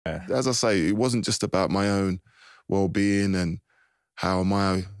as I say, it wasn't just about my own well-being and how am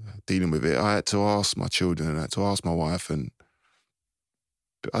I dealing with it. I had to ask my children and I had to ask my wife, and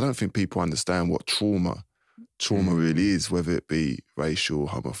I don't think people understand what trauma really is, whether it be racial,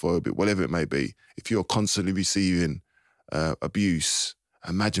 homophobic, whatever it may be. If you're constantly receiving abuse,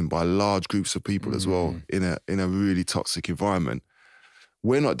 imagine by large groups of people as well, in a really toxic environment,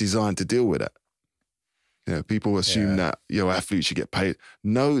 we're not designed to deal with that. You know, people assume that, you know, athletes should get paid.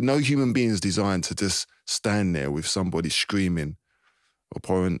 No human being is designed to just stand there with somebody screaming or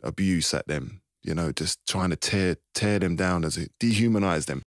pouring abuse at them, you know, just trying to tear them down, as it dehumanize them.